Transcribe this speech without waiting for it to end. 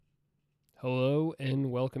Hello and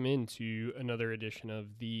welcome into another edition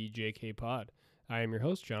of the JK Pod. I am your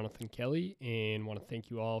host, Jonathan Kelly, and want to thank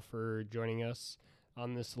you all for joining us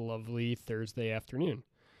on this lovely Thursday afternoon.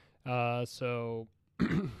 So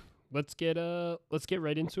let's get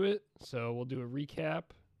right into it. So we'll do a recap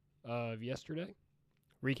of yesterday.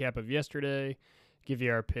 Give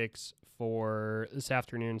you our picks for this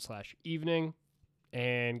afternoon/evening,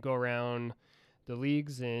 and go around the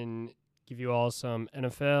leagues and give you all some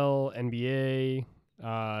NFL, NBA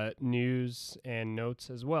news and notes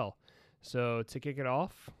as well. So to kick it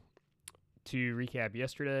off, to recap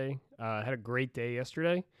yesterday, had a great day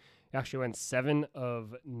yesterday. Actually went 7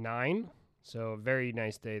 of 9, so a very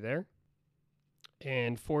nice day there.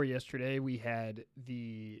 And for yesterday, we had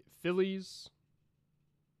the Phillies,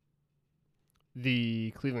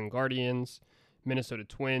 the Cleveland Guardians, Minnesota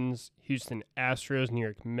Twins, Houston Astros, New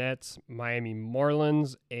York Mets, Miami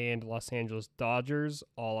Marlins, and Los Angeles Dodgers,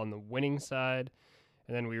 all on the winning side.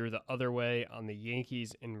 And then we were the other way on the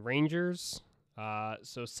Yankees and Rangers.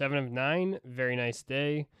 So 7 of 9, very nice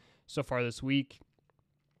day. So far this week,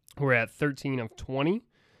 we're at 13 of 20.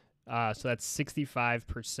 So that's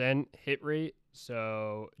 65% hit rate.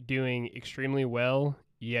 So doing extremely well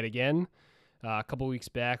yet again. A couple weeks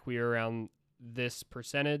back, we were around this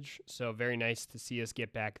percentage, so very nice to see us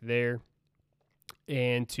get back there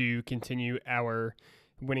and to continue our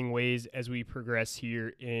winning ways as we progress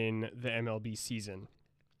here in the MLB season.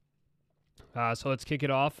 So let's kick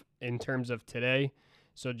it off in terms of today.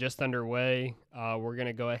 So just underway, we're going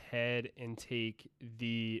to go ahead and take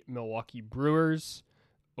the Milwaukee Brewers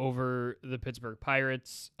over the Pittsburgh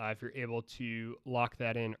Pirates. If you're able to lock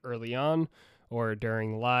that in early on or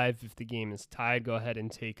during live, if the game is tied, go ahead and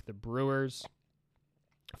take the Brewers.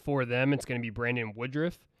 For them, it's going to be Brandon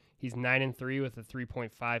Woodruff. He's 9-3 with a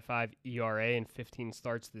 3.55 ERA and 15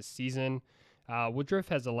 starts this season. Woodruff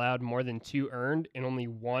has allowed more than 2 earned in only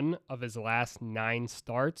 1 of his last 9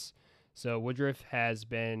 starts. So Woodruff has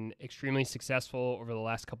been extremely successful over the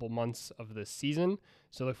last couple months of the season.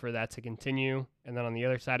 So look for that to continue. And then on the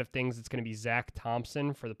other side of things, it's going to be Zach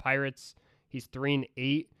Thompson for the Pirates. He's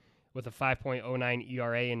 3-8 with a 5.09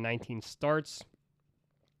 ERA and 19 starts.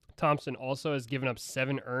 Thompson also has given up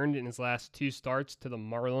 7 earned in his last 2 starts to the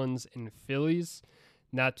Marlins and Phillies.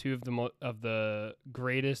 Not two of the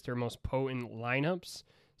greatest or most potent lineups.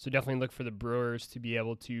 So definitely look for the Brewers to be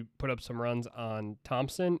able to put up some runs on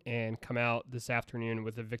Thompson and come out this afternoon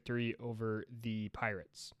with a victory over the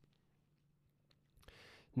Pirates.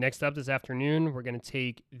 Next up this afternoon, we're going to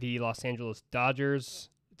take the Los Angeles Dodgers.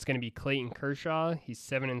 It's going to be Clayton Kershaw. He's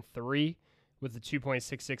 7-3 with a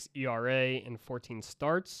 2.66 ERA and 14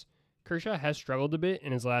 starts. Kershaw has struggled a bit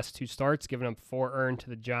in his last 2 starts, giving up 4 earned to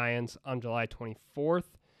the Giants on July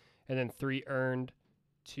 24th, and then 4 earned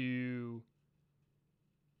to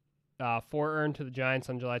the Giants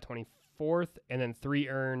on July 24th, and then 3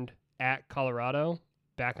 earned at Colorado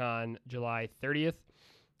back on July 30th.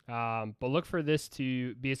 But look for this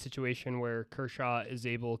to be a situation where Kershaw is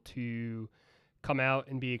able to come out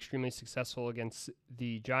and be extremely successful against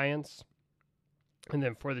the Giants. And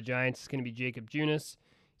then for the Giants, it's going to be Jacob Junis.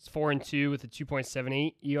 He's 4-2 with a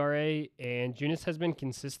 2.78 ERA, and Junis has been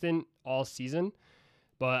consistent all season.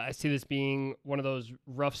 But I see this being one of those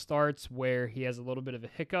rough starts where he has a little bit of a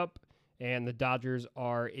hiccup, and the Dodgers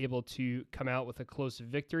are able to come out with a close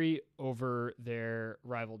victory over their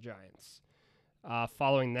rival Giants.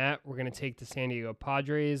 Following that, we're going to take the San Diego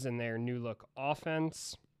Padres and their new look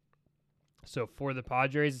offense. So for the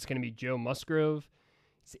Padres, it's going to be Joe Musgrove.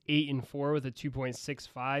 He's 8-4 with a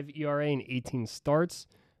 2.65 ERA and 18 starts.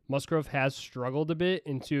 Musgrove has struggled a bit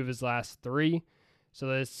in 2 of his last 3. So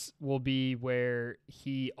this will be where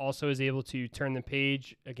he also is able to turn the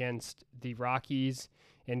page against the Rockies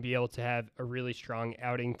and be able to have a really strong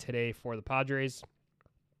outing today for the Padres.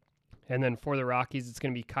 And then for the Rockies, it's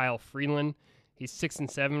going to be Kyle Freeland. He's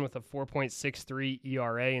 6-7 with a 4.63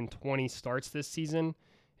 ERA and 20 starts this season.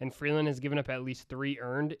 And Freeland has given up at least 3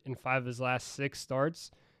 earned in 5 of his last 6 starts.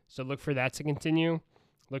 So look for that to continue.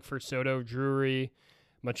 Look for Soto, Drury,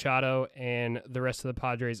 Machado, and the rest of the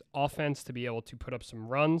Padres offense to be able to put up some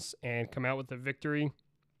runs and come out with a victory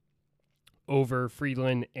over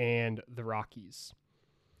Freeland and the Rockies.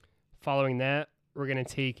 Following that, we're going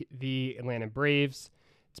to take the Atlanta Braves.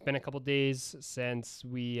 It's been a couple days since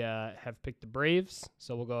we have picked the Braves,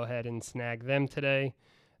 so we'll go ahead and snag them today.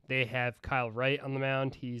 They have Kyle Wright on the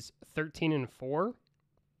mound. He's 13-4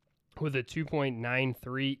 with a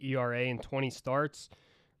 2.93 ERA and 20 starts.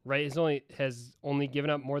 Wright has only given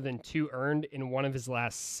up more than 2 earned in 1 of his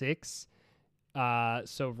last 6.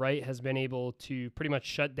 So Wright has been able to pretty much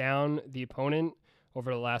shut down the opponent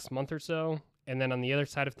over the last month or so. And then on the other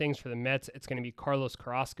side of things for the Mets, it's going to be Carlos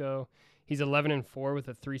Carrasco. He's 11-4 with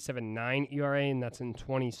a 3.79 ERA, and that's in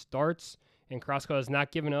 20 starts. And Carrasco has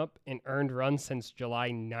not given up an earned run since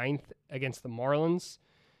July 9th against the Marlins.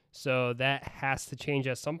 So that has to change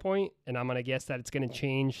at some point, and I'm going to guess that it's going to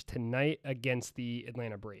change tonight against the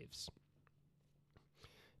Atlanta Braves.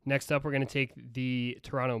 Next up, we're going to take the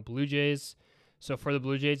Toronto Blue Jays. So for the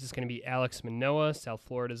Blue Jays, it's going to be Alex Manoah, South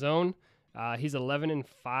Florida's own. He's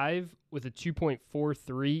 11-5 with a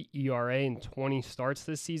 2.43 ERA in 20 starts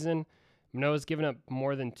this season. Manoah's given up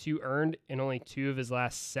more than 2 earned in only 2 of his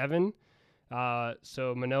last 7.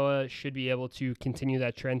 So Manoah should be able to continue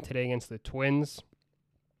that trend today against the Twins.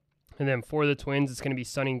 And then for the Twins, it's going to be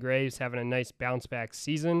Sonny Gray, who's having a nice bounce-back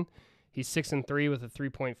season. He's 6-3 with a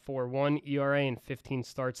 3.41 ERA in 15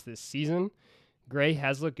 starts this season. Gray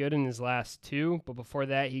has looked good in his last 2, but before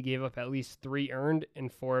that, he gave up at least 3 earned in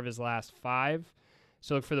 4 of his last 5.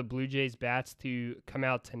 So look for the Blue Jays bats to come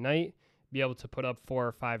out tonight, be able to put up 4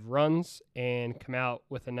 or 5 runs, and come out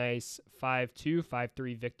with a nice 5-2,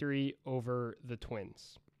 5-3 victory over the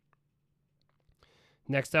Twins.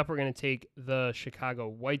 Next up, we're going to take the Chicago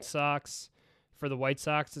White Sox. For the White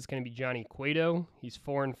Sox, it's going to be Johnny Cueto. He's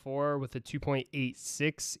 4-4 with a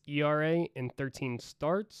 2.86 ERA in 13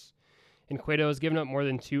 starts. And Cueto has given up more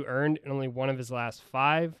than 2 earned in only 1 of his last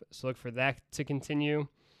 5. So look for that to continue.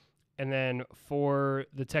 And then for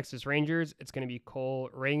the Texas Rangers, it's going to be Cole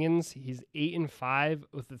Ragans. He's 8-5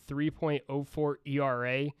 with a 3.04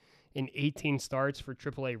 ERA in 18 starts for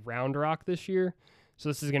AAA Round Rock this year. So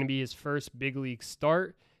this is going to be his first big league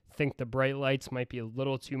start. Think the bright lights might be a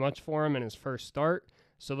little too much for him in his first start.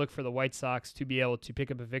 So look for the White Sox to be able to pick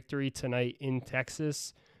up a victory tonight in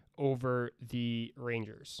Texas over the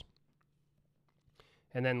Rangers.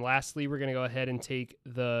 And then lastly, we're going to go ahead and take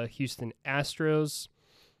the Houston Astros.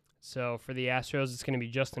 So for the Astros, it's going to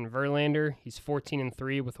be Justin Verlander. He's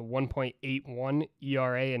 14-3 with a 1.81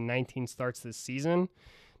 ERA in 19 starts this season.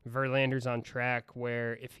 Verlander's on track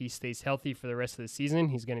where if he stays healthy for the rest of the season,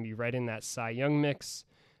 he's going to be right in that Cy Young mix.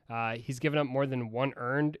 He's given up more than 1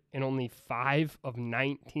 earned in only 5 of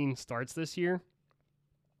 19 starts this year.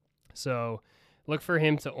 So look for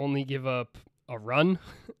him to only give up a run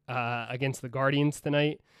against the Guardians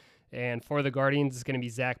tonight. And for the Guardians, it's going to be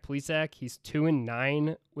Zach Plesac. He's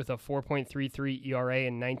 2-9 with a 4.33 ERA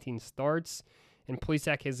in 19 starts. And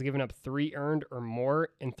Plesac has given up 3 earned or more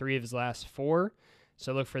in 3 of his last 4.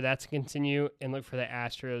 So look for that to continue and look for the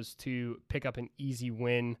Astros to pick up an easy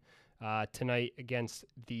win tonight against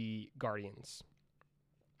the Guardians.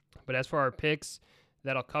 But as for our picks,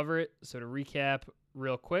 that'll cover it. So to recap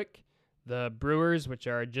real quick, the Brewers, which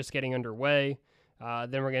are just getting underway.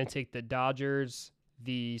 Then we're going to take the Dodgers,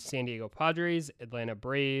 the San Diego Padres, Atlanta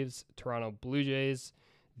Braves, Toronto Blue Jays,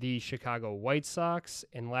 the Chicago White Sox,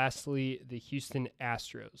 and lastly, the Houston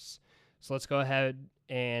Astros. So let's go ahead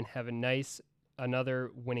and have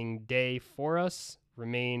another winning day for us,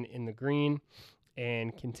 remain in the green,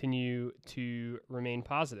 and continue to remain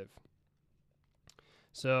positive.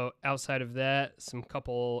 So outside of that, some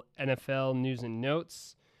couple NFL news and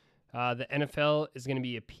notes. The NFL is going to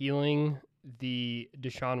be appealing the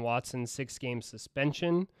Deshaun Watson 6-game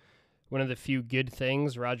suspension. One of the few good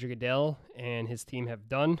things Roger Goodell and his team have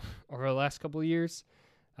done over the last couple of years.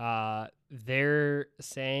 They're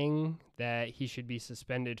saying that he should be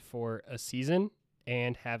suspended for a season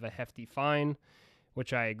and have a hefty fine,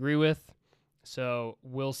 which I agree with. So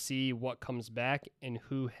we'll see what comes back and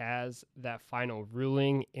who has that final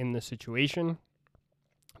ruling in the situation.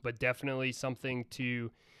 But definitely something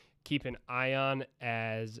to keep an eye on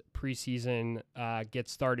as preseason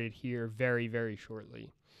gets started here very, very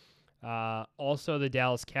shortly. Also, the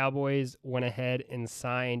Dallas Cowboys went ahead and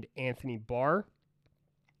signed Anthony Barr.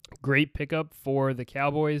 Great pickup for the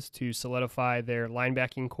Cowboys to solidify their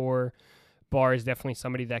linebacking core. Barr is definitely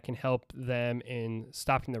somebody that can help them in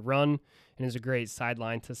stopping the run and is a great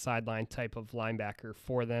sideline-to-sideline type of linebacker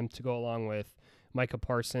for them to go along with Micah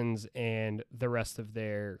Parsons and the rest of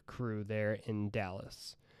their crew there in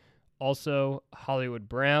Dallas. Also, Hollywood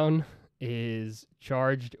Brown is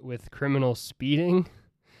charged with criminal speeding.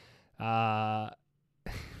 He's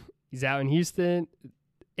out in Houston.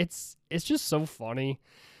 It's just so funny.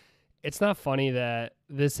 It's not funny that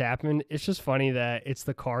this happened. It's just funny that it's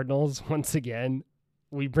the Cardinals once again.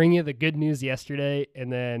 We bring you the good news yesterday,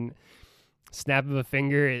 and then snap of a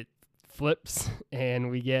finger, it flips, and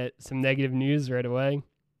we get some negative news right away.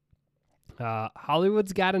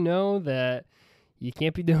 Hollywood's got to know that you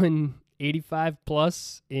can't be doing 85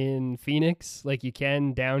 plus in Phoenix like you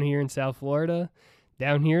can down here in South Florida.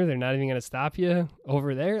 Down here, they're not even going to stop you.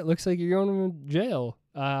 Over there, it looks like you're going to jail.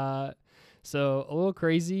 So a little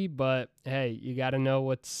crazy, but hey, you got to know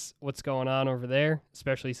what's going on over there,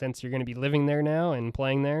 especially since you're going to be living there now and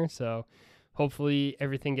playing there. So hopefully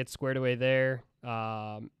everything gets squared away there.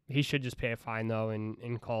 He should just pay a fine, though,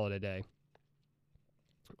 and call it a day.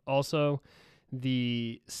 Also,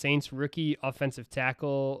 the Saints rookie offensive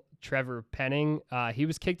tackle, Trevor Penning, he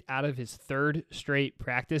was kicked out of his third straight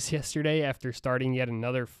practice yesterday after starting yet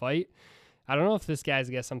another fight. I don't know if this guy's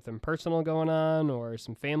got something personal going on or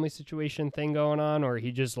some family situation thing going on, or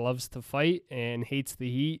he just loves to fight and hates the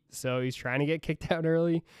heat, so he's trying to get kicked out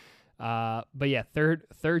early. But yeah,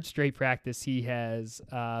 third straight practice, he has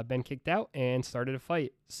been kicked out and started a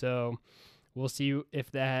fight. So we'll see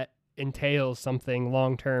if that entails something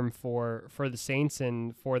long-term for the Saints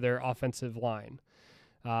and for their offensive line.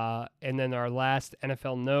 And then our last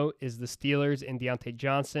NFL note is the Steelers and Diontae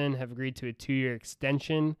Johnson have agreed to a 2-year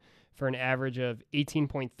extension for an average of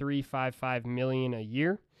 $18.355 million a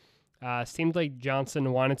year. Seemed like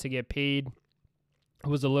Johnson wanted to get paid,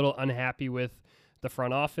 was a little unhappy with the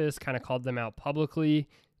front office, kind of called them out publicly,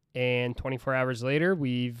 and 24 hours later,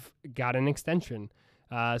 we've got an extension.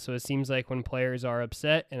 So it seems like when players are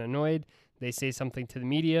upset and annoyed, they say something to the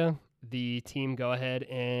media, the team go ahead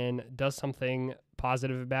and does something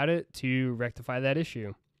positive about it to rectify that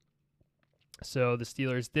issue. So the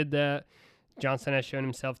Steelers did that. Johnson has shown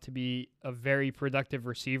himself to be a very productive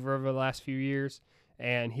receiver over the last few years,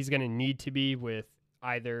 and he's going to need to be with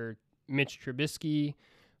either Mitch Trubisky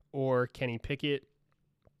or Kenny Pickett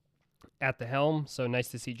at the helm. So nice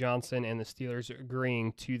to see Johnson and the Steelers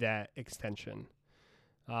agreeing to that extension.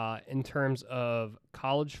 In terms of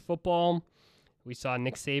college football, we saw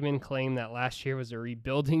Nick Saban claim that last year was a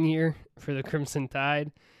rebuilding year for the Crimson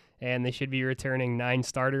Tide, and they should be returning 9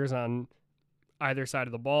 starters on either side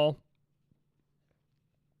of the ball.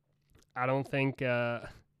 I don't think,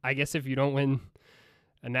 I guess if you don't win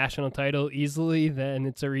a national title easily, then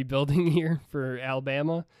it's a rebuilding year for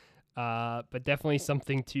Alabama. But definitely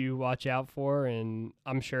something to watch out for, and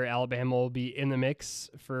I'm sure Alabama will be in the mix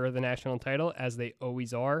for the national title, as they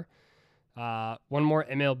always are. One more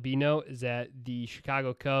MLB note is that the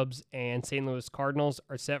Chicago Cubs and St. Louis Cardinals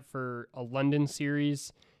are set for a London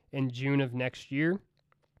series in June of next year.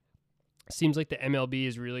 Seems like the MLB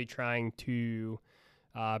is really trying to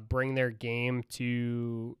bring their game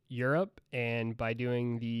to Europe, and by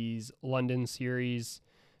doing these London series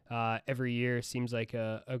every year seems like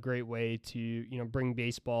a great way to bring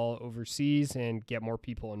baseball overseas and get more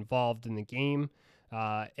people involved in the game,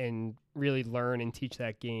 and really learn and teach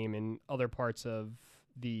that game in other parts of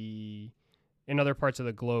the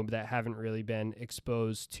globe that haven't really been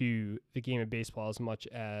exposed to the game of baseball as much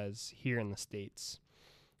as here in the States.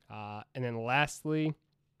 And then lastly,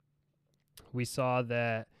 we saw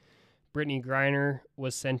that Britney Griner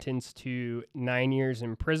was sentenced to 9 years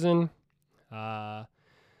in prison. I'm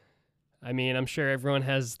sure everyone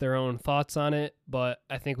has their own thoughts on it, but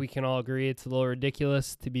I think we can all agree it's a little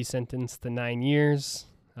ridiculous to be sentenced to 9 years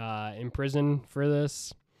in prison for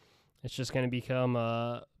this. It's just going to become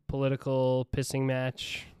a political pissing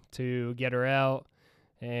match to get her out,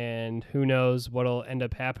 and who knows what'll end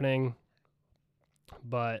up happening.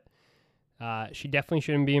 But she definitely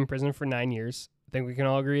shouldn't be in prison for 9 years. I think we can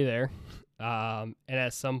all agree there. And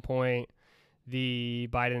at some point, the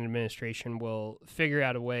Biden administration will figure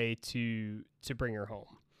out a way to bring her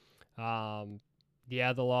home.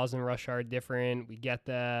 The laws in Russia are different. We get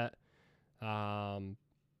that.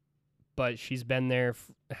 But she's been there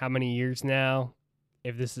how many years now?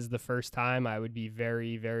 If this is the first time, I would be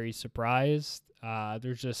very, very surprised.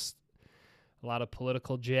 There's just a lot of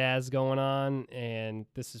political jazz going on, and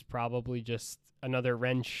this is probably just another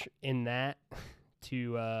wrench in that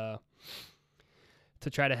to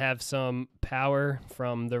try to have some power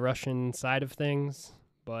from the Russian side of things.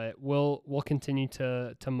 But we'll continue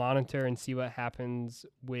to monitor and see what happens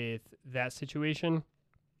with that situation.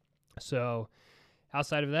 So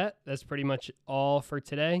outside of that, that's pretty much all for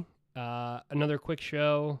today. Another quick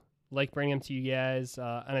show, like bringing them to you guys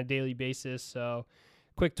on a daily basis. So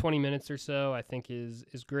quick 20 minutes or so, I think is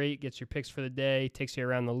great. Gets your picks for the day, takes you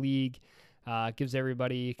around the league, gives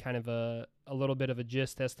everybody kind of a little bit of a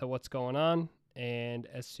gist as to what's going on. And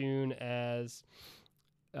as soon as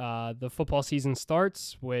the football season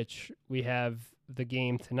starts, which we have the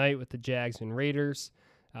game tonight with the Jags and Raiders,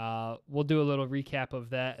 we'll do a little recap of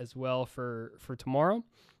that as well for tomorrow.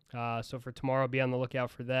 So for tomorrow, be on the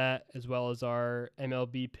lookout for that, as well as our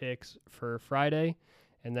MLB picks for Friday,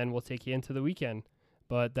 and then we'll take you into the weekend.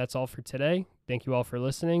 But that's all for today. Thank you all for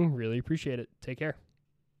listening. Really appreciate it. Take care.